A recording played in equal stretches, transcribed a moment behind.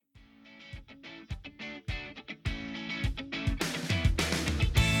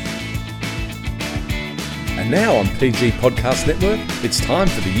Now on PG Podcast Network, it's time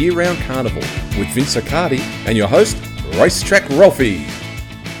for the year-round carnival with Vince Accardi and your host, Racetrack Ralphie.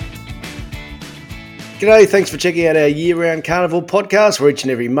 G'day, thanks for checking out our year-round carnival podcast, where each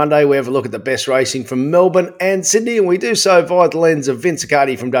and every Monday we have a look at the best racing from Melbourne and Sydney, and we do so via the lens of Vince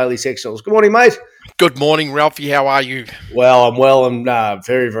Accardi from Daily Sectionals. Good morning, mate. Good morning, Ralphie. How are you? Well, I'm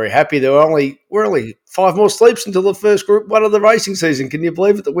very, very happy. We're only 5 more sleeps until the first Group 1 of the racing season. Can you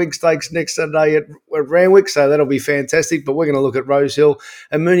believe it? The Winx Stakes next Saturday at Randwick, so that'll be fantastic. But we're going to look at Rosehill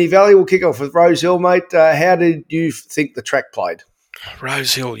and Moonee Valley. We'll kick off with Rosehill, mate. How did you think the track played?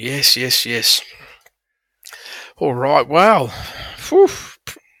 Rosehill, yes. All right, wow. Whew.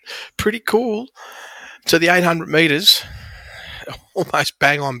 Pretty cool. To the 800 metres, almost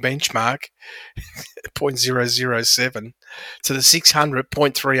bang on benchmark, 0.007. To the 600,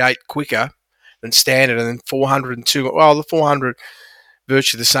 0.38 quicker than standard, and then 402. Well, the 400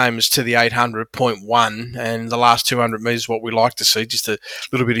 virtually the same as to the 800, 0.1, and the last 200 metres what we like to see, just a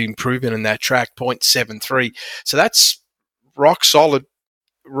little bit of improvement in that track, 0.73. So that's rock solid,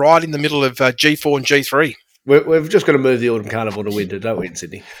 right in the middle of G4 and G3. We've just got to move the Autumn Carnival to winter, don't we, in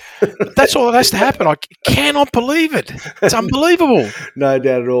Sydney? That's all that has to happen. I cannot believe it. It's unbelievable. No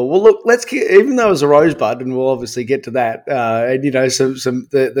doubt at all. Well, look, even though it was a rosebud, and we'll obviously get to that, and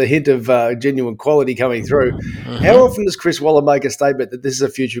the hint of genuine quality coming through. Mm-hmm. How often does Chris Waller make a statement that this is a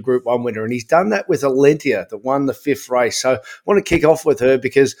future Group 1 winner? And he's done that with Alentia, that won the 5th race. So I want to kick off with her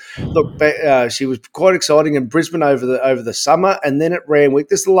because look, she was quite exciting in Brisbane over the summer, and then at Randwick.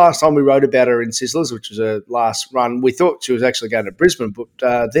 This is the last time we wrote about her in Sizzlers, which was her last run. We thought she was actually going to Brisbane, but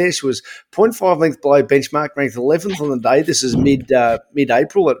there she was 0.5 lengths below benchmark, ranked 11th on the day. This is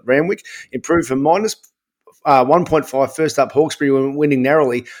mid-April at Randwick. Improved from minus 1.5 first up Hawkesbury when winning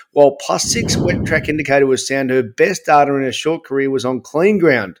narrowly, while +6 wet track indicator was sound. Her best data in her short career was on clean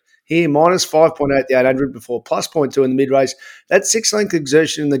ground. Here, minus 5.8 the 800 before plus 0.2 in the mid-race. That 6-length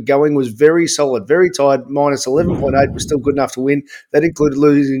exertion in the going was very solid, very tight. Minus 11.8 was still good enough to win. That included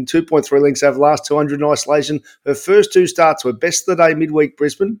losing 2.3 lengths over the last 200 in isolation. Her first 2 starts were best of the day midweek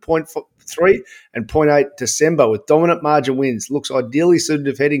Brisbane, 0.3 and 0.8 December, with dominant margin wins. Looks ideally suited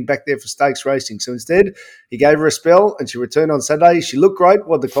of heading back there for stakes racing. So instead, he gave her a spell and she returned on Saturday. She looked great.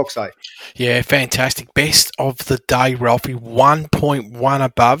 What did the clock say? Yeah, fantastic. Best of the day, Ralphie. 1.1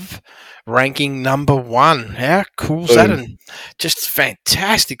 above, ranking number 1. How cool is that? And just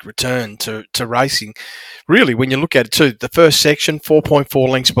fantastic return to racing. Really, when you look at it too, the first section, 4.4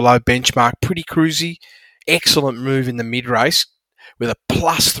 lengths below benchmark, pretty cruisy. Excellent move in the mid-race with a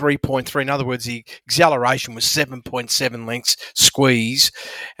plus 3.3. In other words, the acceleration was 7.7 lengths squeeze.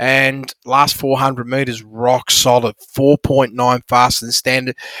 And last 400 metres, rock solid, 4.9 faster than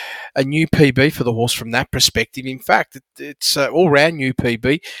standard. A new PB for the horse from that perspective. In fact, it's all-round new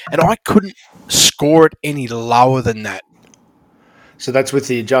PB, and I couldn't score it any lower than that. So that's with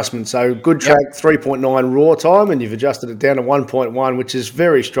the adjustment. So good track, yep. 3.9 raw time, and you've adjusted it down to 1.1, which is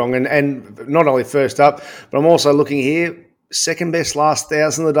very strong. And not only first up, but I'm also looking here, second best last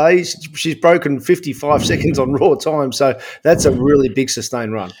 1,000 of the day. She's broken 55 seconds on raw time, so that's a really big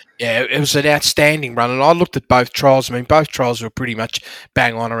sustained run. Yeah, it was an outstanding run, and I looked at both trials. I mean, both trials were pretty much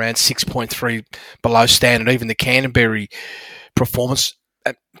bang on around 6.3 below standard, even the Canterbury performance.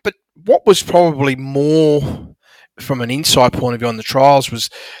 But what was probably more from an insight point of view on the trials was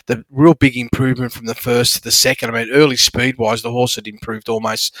the real big improvement from the first to the second. I mean, early speed-wise, the horse had improved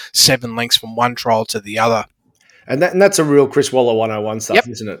almost 7 lengths from one trial to the other. And that's a real Chris Waller 101 stuff, yep.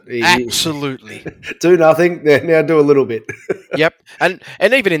 Isn't it? Absolutely. Do nothing, now do a little bit. Yep. And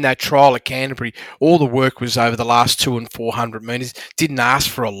even in that trial at Canterbury, all the work was over the last 200 and 400 metres. Didn't ask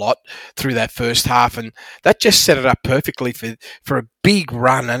for a lot through that first half, and that just set it up perfectly for a big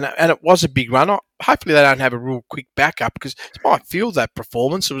run. And it was a big run. Hopefully they don't have a real quick backup, because it might feel that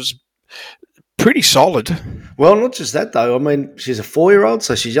performance. It was pretty solid. Well, not just that, though. I mean, she's a 4-year-old,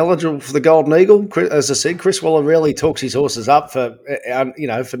 so she's eligible for the Golden Eagle. As I said, Chris Waller rarely talks his horses up for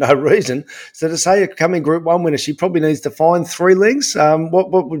no reason. So to say a coming Group 1 winner, she probably needs to find 3 lengths.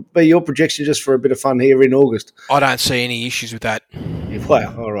 What would be your projection just for a bit of fun here in August? I don't see any issues with that.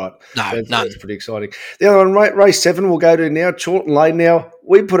 Wow, all right. No, none. That's pretty exciting. The other one, race 7, we'll go to now, Chorlton Lane. Now,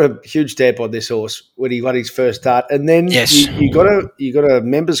 we put a huge stamp on this horse when he won his first start, and then yes. you got a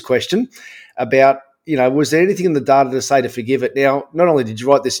member's question about, was there anything in the data to say to forgive it? Now, not only did you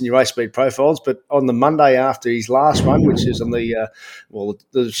write this in your race speed profiles, but on the Monday after his last run, which is on the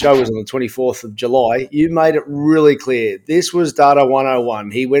show was on the 24th of July, you made it really clear. This was data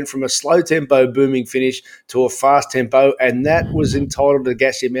 101. He went from a slow tempo booming finish to a fast tempo, and that was entitled to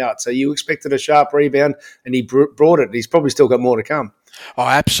gas him out. So you expected a sharp rebound, and he brought it. He's probably still got more to come.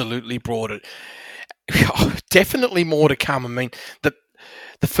 I absolutely brought it. definitely more to come. I mean,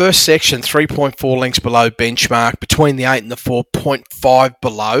 the first section, 3.4 lengths below benchmark, between the 8 and the 4.5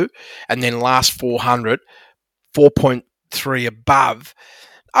 below, and then last 400, 4.3 above.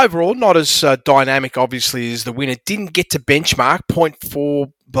 Overall, not as dynamic, obviously, as the winner. Didn't get to benchmark,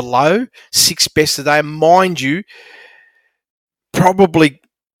 0.4 below, 6 best a day. Mind you, probably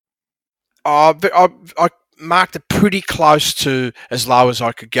I marked it pretty close to as low as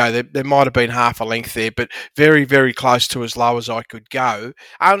I could go. There might have been half a length there, but very, very close to as low as I could go.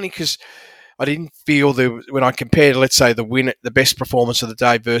 Only because I didn't feel when I compared, let's say, the best performance of the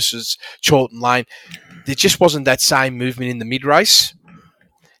day versus Chorlton Lane, there just wasn't that same movement in the mid-race.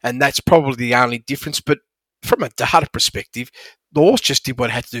 And that's probably the only difference. But from a data perspective, the horse just did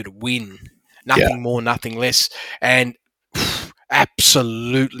what it had to do to win. Nothing more, nothing less. And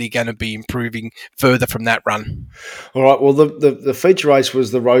absolutely going to be improving further from that run. All right. Well, the feature race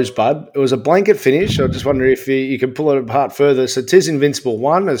was the Rosebud. It was a blanket finish. I just wonder if you can pull it apart further. So Tis Invincible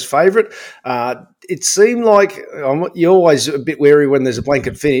won as favourite. It seemed like you're always a bit wary when there's a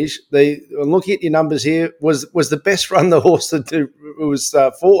blanket finish. Looking at your numbers here, was the best run the horse that was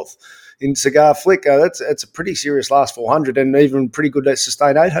fourth in Cigar Flick. That's a pretty serious last 400 and even pretty good at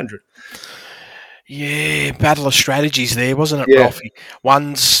sustained 800. Yeah, battle of strategies there, wasn't it, Ralphie?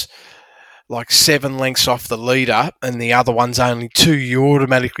 One's like 7 lengths off the leader and the other one's only 2. You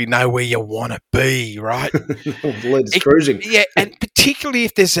automatically know where you want to be, right? The leader's cruising. Yeah, and particularly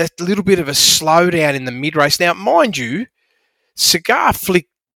if there's a little bit of a slowdown in the mid-race. Now, mind you, Cigar Flick,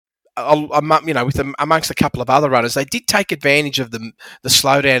 amongst a couple of other runners, they did take advantage of the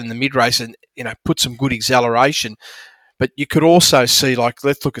slowdown in the mid-race and, put some good acceleration. But you could also see,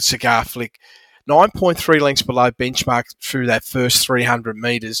 let's look at Cigar Flick, 9.3 lengths below benchmark through that first 300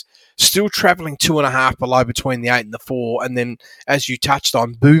 metres, still travelling 2.5 below between the 8 and the 4, and then, as you touched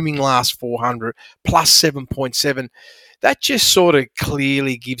on, booming last 400, plus 7.7. That just sort of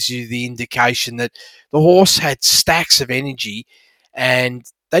clearly gives you the indication that the horse had stacks of energy, and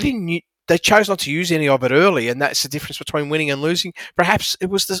they chose not to use any of it early, and that's the difference between winning and losing. Perhaps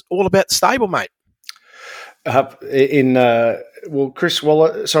it was all about the stablemate. Chris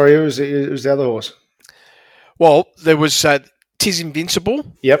Waller. Sorry, it was the other horse. Well, there was Tis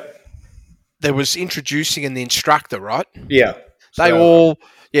Invincible. Yep. There was Introducing and the Instructor, right? Yeah. They all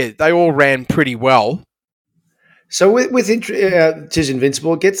ran pretty well. So with Tis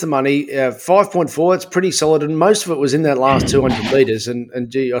Invincible, it gets the money, 5.4. It's pretty solid, and most of it was in that last 200 metres. And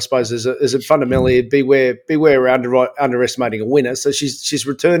gee, I suppose there's a fundamentally beware underestimating a winner. So she's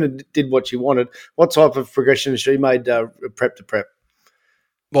returned and did what she wanted. What type of progression has she made prep to prep?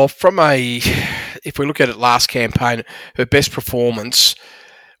 Well, if we look at it last campaign, her best performance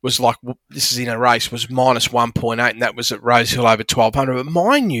was this is in a race, was minus 1.8, and that was at Rosehill over 1,200. But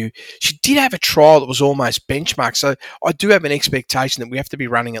mind you, she did have a trial that was almost benchmark. So I do have an expectation that we have to be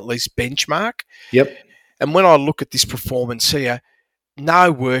running at least benchmark. Yep. And when I look at this performance here,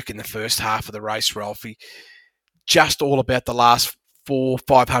 no work in the first half of the race, Ralphie. Just all about the last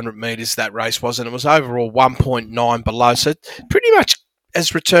 500 metres that race was, and it was overall 1.9 below. So pretty much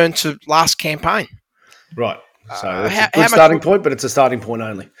has returned to last campaign. Right. So it's a good starting point, but it's a starting point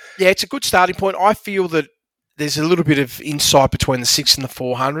only. Yeah, it's a good starting point. I feel that there's a little bit of insight between the 6 and the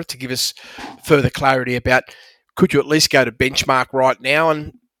 400 to give us further clarity about, could you at least go to benchmark right now?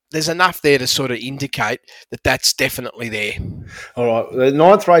 And there's enough there to sort of indicate that that's definitely there. All right, the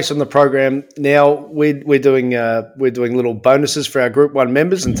 9th race on the program. Now we're doing little bonuses for our Group 1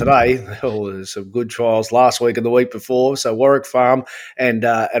 members, and today there's some good trials last week and the week before. So Warwick Farm and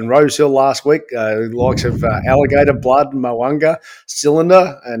Rosehill last week, the likes of Alligator, Blood, Moanga,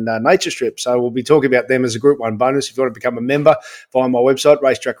 Cylinder, and Nature Strip. So we'll be talking about them as a Group 1 bonus. If you want to become a member, via my website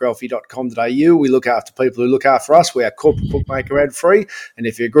racetrackralphie.com.au. We look after people who look after us. We're our corporate bookmaker ad free, and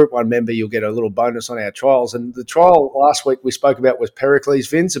if you're a Group 1 member, you'll get a little bonus on our trials. And the trial last week we spoke about was Pericles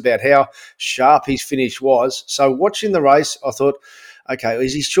Vince, about how sharp his finish was. So watching the race, I thought, okay,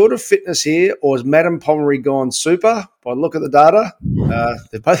 is he short of fitness here, or has Madame Pommery gone super? By the look at the data,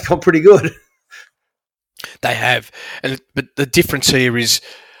 they've both gone pretty good. They have. But the difference here is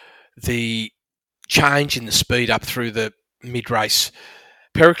the change in the speed up through the mid-race.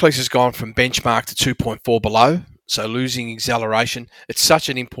 Pericles has gone from benchmark to 2.4 below. So losing acceleration, it's such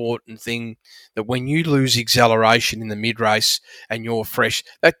an important thing that when you lose acceleration in the mid-race and you're fresh,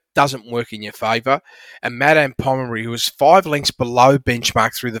 that doesn't work in your favour. And Madame Pommery, who was 5 lengths below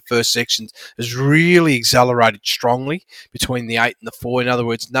benchmark through the first sections, has really accelerated strongly between the 8 and the 4. In other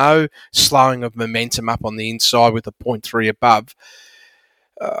words, no slowing of momentum up on the inside with a 0.3 above.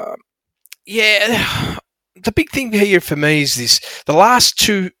 the big thing here for me is this: the last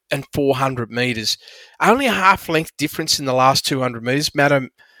 2 and 400 metres, only a half length difference in the last 200 metres. Madame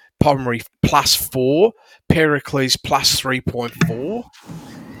Pomeroy +4, Pericles +3.4.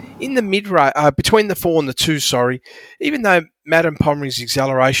 In the mid-race, between the 4 and the 2, even though Madame Pomeroy's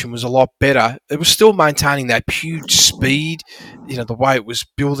acceleration was a lot better, it was still maintaining that huge speed, the way it was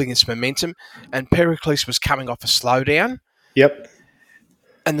building its momentum, and Pericles was coming off a slowdown. Yep.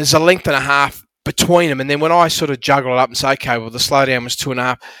 And there's a length and a half between them, and then when I sort of juggle it up and say, okay, well, the slowdown was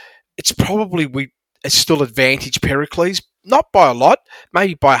 2.5, it's probably it's still advantage Pericles, not by a lot,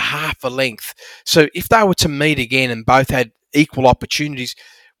 maybe by half a length. So if they were to meet again and both had equal opportunities,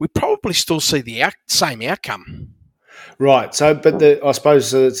 we'd probably still see the same outcome. Right. So, but I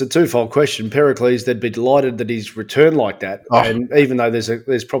suppose it's a twofold question. Pericles, they'd be delighted that he's returned like that. Oh. And even though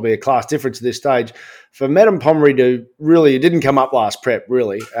there's probably a class difference at this stage, for Madame Pomeroy to really, it didn't come up last prep,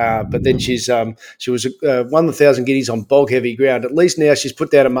 really. But then she was won the 1,000 guineas on bog heavy ground. At least now she's put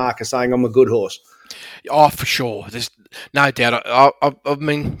down a marker saying, I'm a good horse. Oh, for sure. There's no doubt. I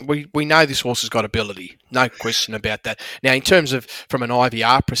mean, we know this horse has got ability. No question about that. Now, in terms of from an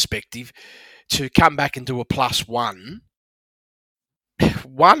IVR perspective, to come back and do a +1,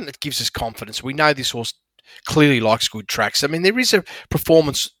 it gives us confidence. We know this horse clearly likes good tracks. I mean, there is a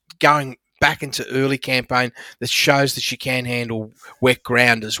performance going back into early campaign that shows that she can handle wet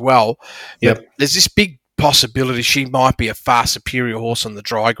ground as well. Yep. But there's this big possibility she might be a far superior horse on the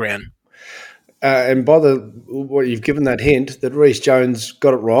dry ground. And by what you've given that hint, that Rhys Jones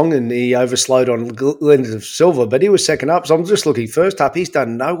got it wrong and he overslowed on Lenses of Silver, but he was second up. So I'm just looking first up. He's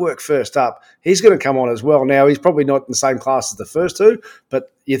done no work first up. He's going to come on as well. Now, he's probably not in the same class as the first two,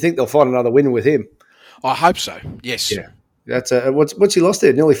 but you think they'll find another winner with him? I hope so, yes. Yeah. That's what's he lost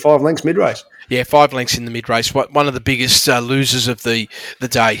there? Nearly 5 lengths mid-race. Yeah, 5 lengths in the mid-race. One of the biggest losers of the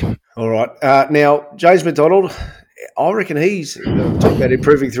day. All right. Now, James McDonald, I reckon he's talking about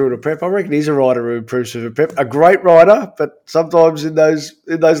improving through the prep. I reckon he's a rider who improves through the prep. A great rider, but sometimes in those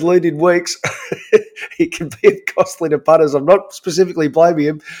leading weeks, he can be costly to putters. I'm not specifically blaming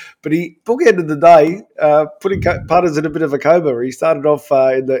him, but he bookended the day putting putters in a bit of a coma. He started off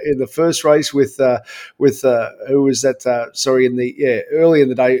in the first race with who was that? Early in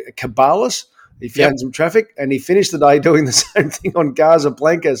the day, Cabalas. He found some traffic, and he finished the day doing the same thing on Garza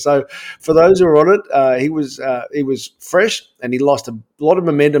Blanca. So, for those who are on it, he was fresh, and he lost a lot of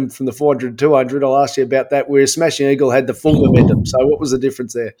momentum from the 400 to 200. I'll ask you about that. Where Smashing Eagle had the full momentum. So, what was the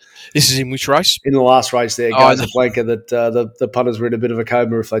difference there? This is in which race? In the last race there, Garza Blanca. That the punters were in a bit of a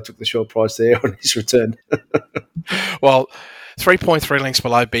coma if they took the short price there on his return. Well, 3.3 lengths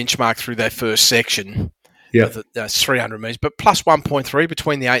below benchmark through that first section. Yeah, 300 metres, but plus 1.3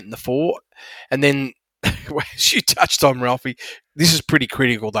 between the 8 and the 4. And then, as you touched on, Ralphie, this is pretty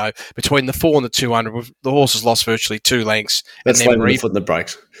critical, though. Between the 4 and the 200, the horse has lost virtually 2 lengths. That's slamming the foot in the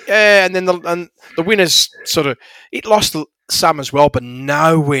brakes. Yeah, and then the winners it lost some as well, but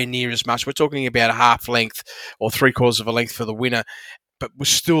nowhere near as much. We're talking about a half length or 3/4 of a length for the winner, but we're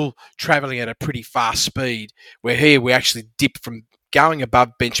still travelling at a pretty fast speed, where here we actually dip from going above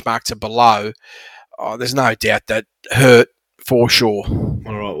benchmark to below. Oh, there's no doubt that hurt for sure.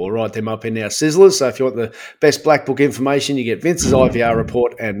 All right, we'll write them up in our sizzlers. So if you want the best Black Book information, you get Vince's IVR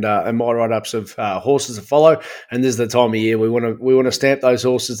report and my write-ups of horses to follow. And this is the time of year we want to stamp those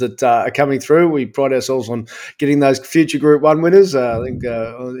horses that are coming through. We pride ourselves on getting those future Group 1 winners. I think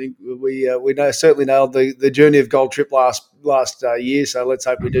we certainly nailed the journey of Gold Trip last year. So let's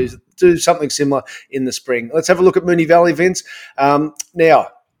hope we do something similar in the spring. Let's have a look at Moonee Valley, Vince. Now,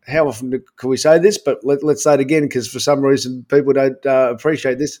 how often can we say this? But let's say it again, because for some reason people don't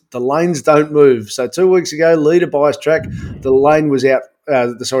appreciate this. The lanes don't move. So 2 weeks ago, leader bias track, the lane was out.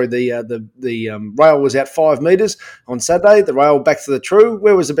 The rail was out 5 metres on Saturday. The rail back to the true.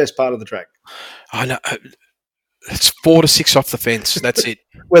 Where was the best part of the track? I know. It's 4 to 6 off the fence. That's it.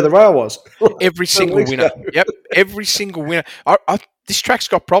 Where the rail was. Every single winner. Yep. Every single winner. This track's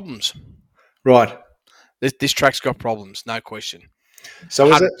got problems. Right. This track's got problems. No question.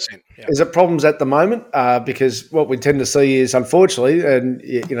 So is it problems at the moment? Because what we tend to see is, unfortunately, and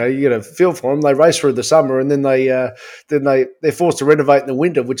you got to feel for them. They race through the summer, and then they're forced to renovate in the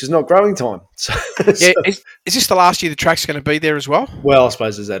winter, which is not growing time. Is this the last year the track's going to be there as well? Well, I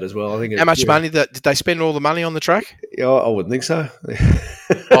suppose there's that as well. I think. How much money did they spend? All the money on the track? Yeah, I wouldn't think so.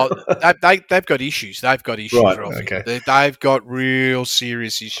 Well, they've got issues. They've got issues, right? Ralphie. Okay. They've got real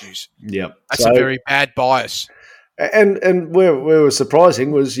serious issues. Yep. That's a very bad bias. And where was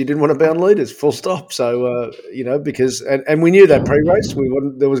surprising was you didn't want to bound leaders, full stop. So, because we knew that pre-race,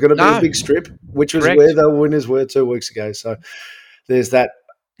 there was going to be a big strip, which was where the winners were 2 weeks ago. So there's that.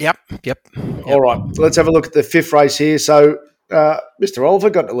 Yep. All right, let's have a look at the fifth race here. So, Mr. Oliver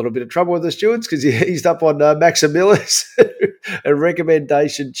got in a little bit of trouble with the stewards because he eased up on Maximilius. A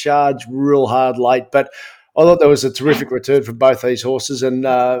recommendation charge real hard late. But I thought there was a terrific return from both these horses. And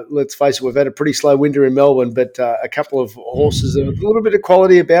let's face it, we've had a pretty slow winter in Melbourne, but a couple of horses, a little bit of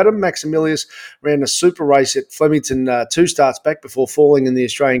quality about them. Maximilius ran a super race at Flemington 2 starts back before falling in the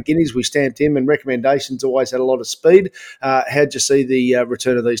Australian Guineas. We stamped him, and recommendations always had a lot of speed. How'd you see the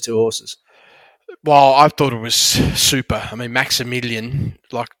return of these two horses? Well, I thought it was super. I mean, Maximilian,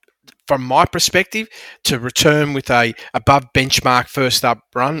 like, from my perspective, to return with a above benchmark first up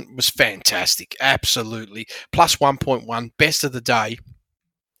run was fantastic. Absolutely. Plus 1.1, best of the day.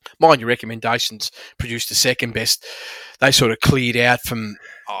 Mind your recommendations produced the second best. They sort of cleared out from,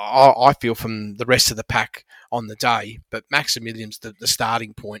 I feel, from the rest of the pack on the day. But Maximilian's the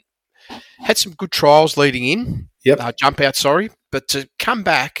starting point. Had some good trials leading in. Yep. Jump out, sorry. But to come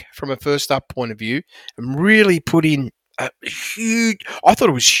back from a first up point of view and really put in a huge, I thought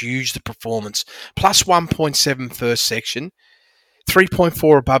it was huge, the performance. Plus 1.7 first section,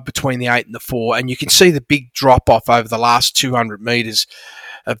 3.4 above between the 8 and the 4. And you can see the big drop off over the last 200 metres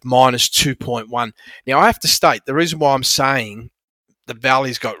of minus 2.1. Now, I have to state, the reason why I'm saying the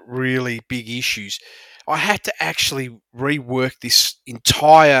Valley's got really big issues, I had to actually rework this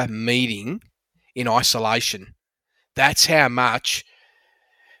entire meeting in isolation. That's how much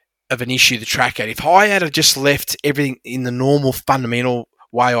of an issue the track had. If I had just left everything in the normal fundamental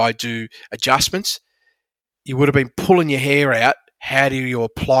way I do adjustments, you would have been pulling your hair out. How do you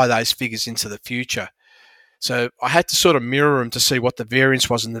apply those figures into the future? So I had to sort of mirror them to see what the variance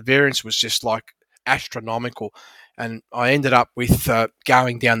was, and the variance was just like astronomical. And I ended up with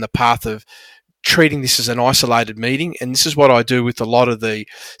going down the path of treating this as an isolated meeting, and this is what I do with a lot of the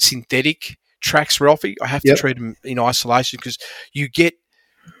synthetic tracks, Ralphie. I have to treat them in isolation because you get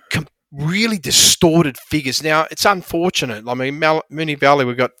really distorted figures. Now, it's unfortunate. I mean, Moonee Valley,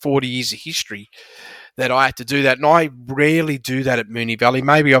 we've got 40 years of history that I had to do that, and I rarely do that at Moonee Valley.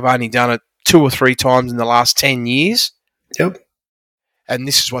 Maybe I've only done it 2 or 3 times in the last 10 years. Yep. And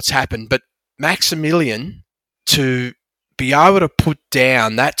this is what's happened. But Maximilian, to be able to put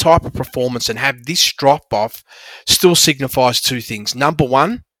down that type of performance and have this drop-off still signifies 2 things. Number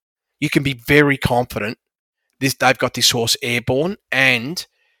one, you can be very confident they've got this horse airborne and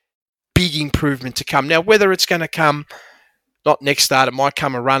big improvement to come. Now, whether it's going to come not next start, it might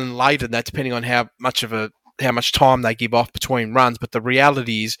come a run later than that, depending on how much time they give off between runs. But the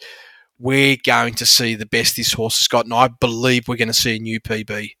reality is we're going to see the best this horse has got, and I believe we're going to see a new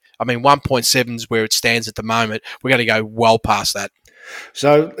PB. I mean, 1.7 is where it stands at the moment. We're going to go well past that.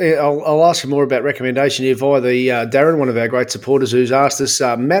 So I'll ask you more about recommendation here via the Darren, one of our great supporters, who's asked us,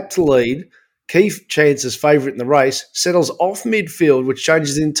 map to lead, Keith Chance's favourite in the race, settles off midfield, which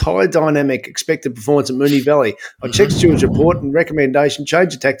changes the entire dynamic expected performance at Moonee Valley. I checked Stewart's report and recommendation,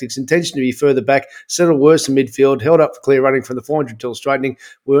 change of tactics, intention to be further back, settle worse in midfield, held up for clear running from the 400 till straightening.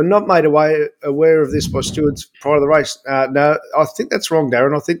 We were not made aware of this by stewards prior to the race. No, I think that's wrong,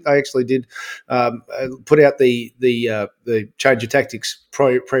 Darren. I think they actually did put out the change of tactics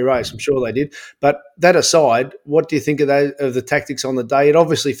pre-race. I'm sure they did. But that aside, what do you think of the tactics on the day? It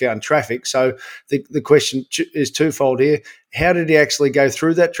obviously found traffic, so the question is twofold here. How did he actually go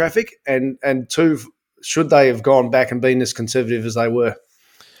through that traffic? And two, should they have gone back and been as conservative as they were?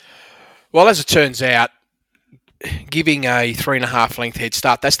 Well, as it turns out, giving a 3.5 length head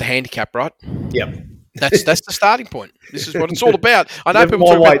start, that's the handicap, right? Yep. That's the starting point. This is what it's all about. I know people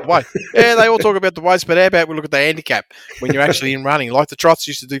talk about the weight. Yeah, they all talk about the weights, but how about we look at the handicap when you're actually in running, like the trots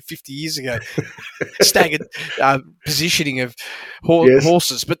used to do 50 years ago, staggered positioning of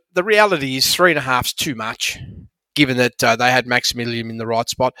horses. But the reality is 3.5's too much, given that they had Maximilian in the right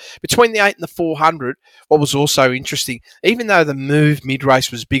spot. Between the 8 and the 400, what was also interesting, even though the move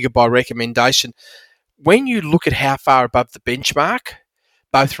mid-race was bigger by recommendation, when you look at how far above the benchmark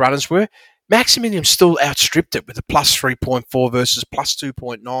both runners were, Maximilian still outstripped it with a plus 3.4 versus plus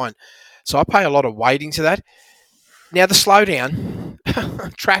 2.9. So I pay a lot of weighting to that. Now, the slowdown,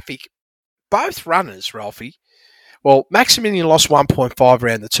 traffic, both runners, Ralphie, well, Maximilian lost 1.5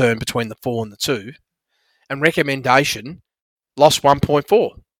 around the turn between the 4 and the 2, and recommendation lost 1.4.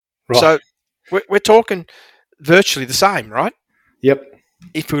 Right. So we're talking virtually the same, right? Yep.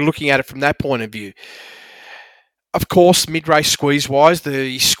 If we're looking at it from that point of view. Of course, mid-race squeeze-wise,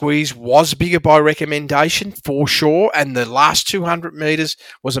 the squeeze was bigger by recommendation for sure, and the last 200 metres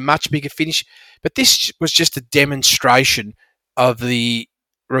was a much bigger finish. But this was just a demonstration of the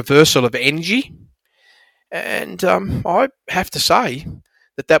reversal of energy. And I have to say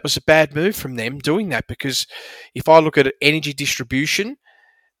that was a bad move from them doing that, because if I look at energy distribution,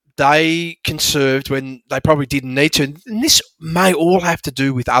 they conserved when they probably didn't need to. And this may all have to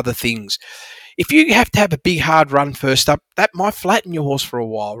do with other things. If you have to have a big, hard run first up, that might flatten your horse for a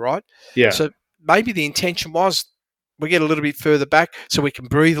while, right? Yeah. So maybe the intention was we get a little bit further back so we can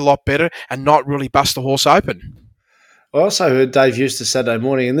breathe a lot better and not really bust the horse open. I also heard Dave Eustace Saturday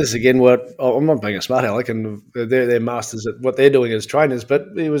morning, and this again, I'm not being a smart aleck, and they're masters at what they're doing as trainers, but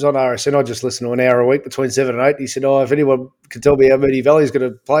he was on RSN. I just listen to an hour a week between 7 and 8. He said, if anyone can tell me how Moonee Valley's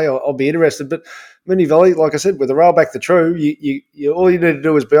going to play, I'll be interested. But Moonee Valley, like I said, with the rail back to true, you all you need to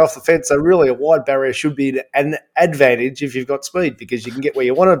do is be off the fence. So really a wide barrier should be an advantage if you've got speed because you can get where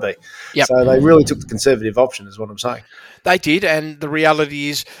you want to be. Yep. So they really took the conservative option is what I'm saying. They did, and the reality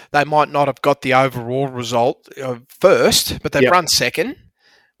is they might not have got the overall result first, but they've run second,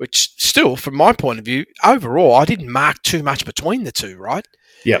 which still, from my point of view, overall, I didn't mark too much between the two, right?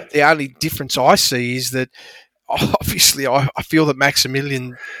 Yeah. The only difference I see is that, obviously, I feel that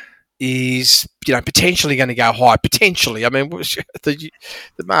Maximilian is, potentially going to go high. Potentially. I mean, the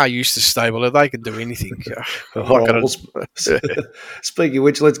Mar Eustace stable, they can do anything. Speaking of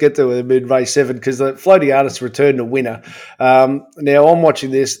which, let's get to the mid-race 7 because the Floating Artist returned a winner. Now, I'm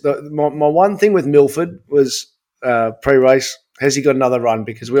watching this. My one thing with Milford was pre-race, has he got another run?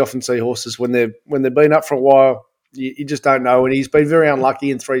 Because we often see horses when they've been up for a while, you just don't know. And he's been very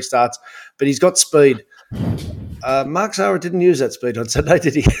unlucky in 3 starts, but he's got speed. Mark Zahra didn't use that speed on Saturday,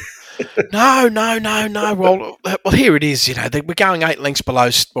 did he? No. Well, here it is. We're going 8 lengths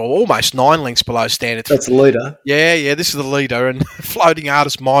below, almost 9 lengths below standard. That's the leader. Yeah. This is the leader, and Floating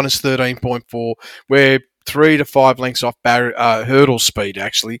Artist minus 13.4. We're 3 to 5 lengths off hurdle speed,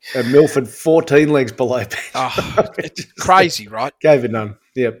 actually. And Milford 14 lengths below. It's crazy, right? Gave it none.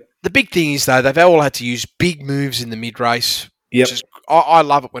 Yep. The big thing is though they've all had to use big moves in the mid race. Yep. I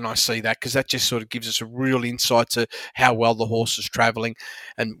love it when I see that because that just sort of gives us a real insight to how well the horse is travelling.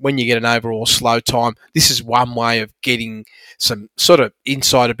 And when you get an overall slow time, this is one way of getting some sort of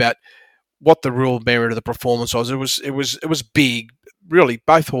insight about what the real merit of the performance was. It was big, really.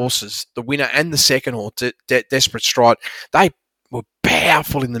 Both horses, the winner and the second horse, Desperate Stride, they were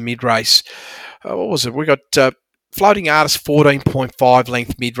powerful in the mid race. What was it? We got Floating Artist 14.5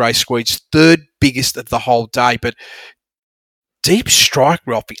 length mid race squeeze, third biggest of the whole day, but Deep Strike,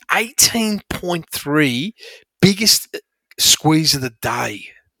 Ralphie, 18.3, biggest squeeze of the day.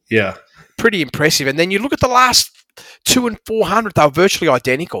 Yeah. Pretty impressive. And then you look at the last 2 and 400, they were virtually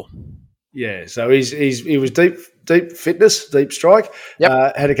identical. Yeah, so he was deep fitness, deep strike.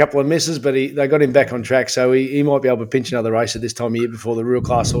 Yep. Had a couple of misses, but they got him back on track. So he might be able to pinch another race at this time of year before the real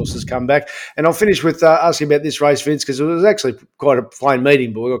class horses come back. And I'll finish with asking about this race, Vince, because it was actually quite a plain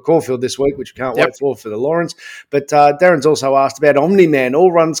meeting. But we've got Caulfield this week, which we can't wait for the Lawrence. But Darren's also asked about Omni-Man.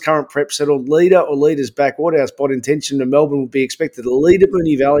 All runs, current prep settled, leader or leaders back. What our spot intention to Melbourne would be expected to lead at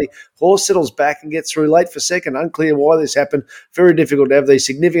Moonee Valley. Horse settles back and gets through late for second. Unclear why this happened. Very difficult to have these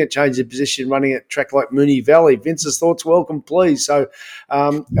significant changes in position running at track like Moonee Valley. Vince's thoughts, welcome, please. So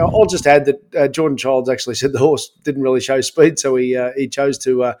I'll just add that Jordan Childs actually said the horse didn't really show speed, so he chose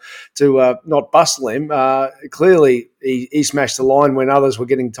to not bustle him. Clearly, he smashed the line when others were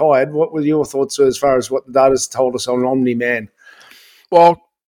getting tired. What were your thoughts as far as what the data's told us on Omni-Man? Well,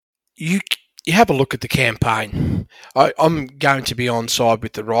 you have a look at the campaign. I'm going to be on side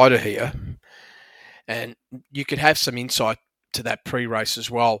with the rider here, and you could have some insight to that pre-race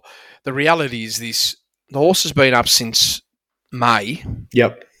as well. The reality is this: the horse has been up since May.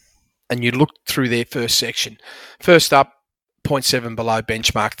 Yep. And you look through their first section. First up, 0.7 below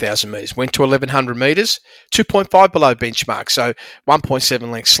benchmark, 1,000 metres. Went to 1,100 metres, 2.5 below benchmark, so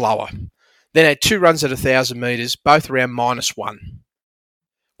 1.7 lengths slower. Then had 2 runs at 1,000 metres, both around -1.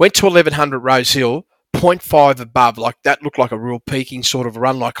 Went to 1,100 Rosehill, 0.5 above. Like that looked like a real peaking sort of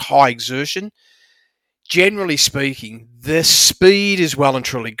run, like high exertion. Generally speaking, the speed is well and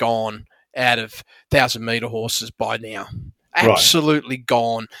truly gone out of 1,000-metre horses by now. Absolutely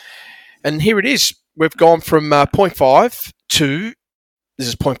gone. And here it is. We've gone from 0.5 to, this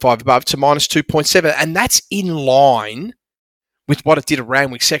is 0.5 above, to -2.7. And that's in line with what it did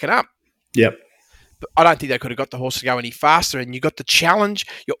around week second up. Yep. But I don't think they could have got the horse to go any faster. And you got the challenge.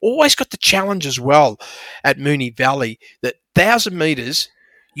 You always got the challenge as well at Moonee Valley that 1,000 metres,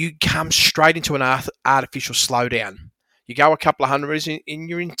 you come straight into an artificial slowdown. You go a couple of hundred metres and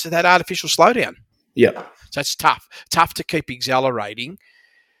you're into that artificial slowdown. Yeah. So it's tough. Tough to keep accelerating.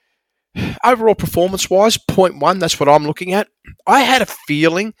 Overall performance-wise, 0.1, that's what I'm looking at. I had a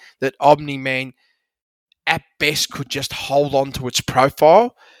feeling that Omni-Man at best could just hold on to its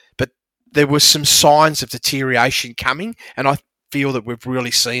profile, but there were some signs of deterioration coming, and I feel that we've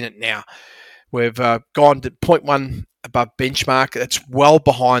really seen it now. We've gone to 0.1 above benchmark. It's well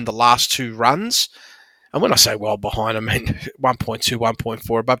behind the last 2 runs. And when I say well behind, I mean 1.2,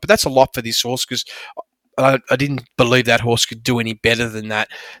 1.4 above. But that's a lot for this horse because I didn't believe that horse could do any better than that.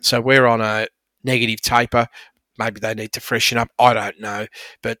 So we're on a negative taper. Maybe they need to freshen up. I don't know.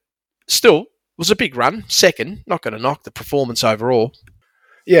 But still, it was a big run. Second, not going to knock the performance overall.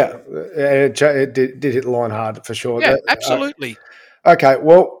 Yeah, it did hit the line hard for sure. Yeah, absolutely. Okay,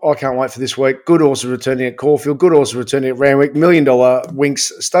 well, I can't wait for this week. Good horses returning at Caulfield, good horses returning at Randwick, $1 million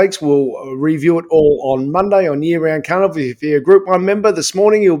Winks Stakes. We'll review it all on Monday on Year Round Carnival. If you're a Group 1 member this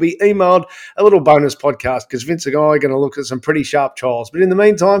morning, you'll be emailed a little bonus podcast because Vince and I are going to look at some pretty sharp trials. But in the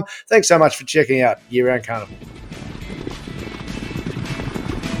meantime, thanks so much for checking out Year Round Carnival.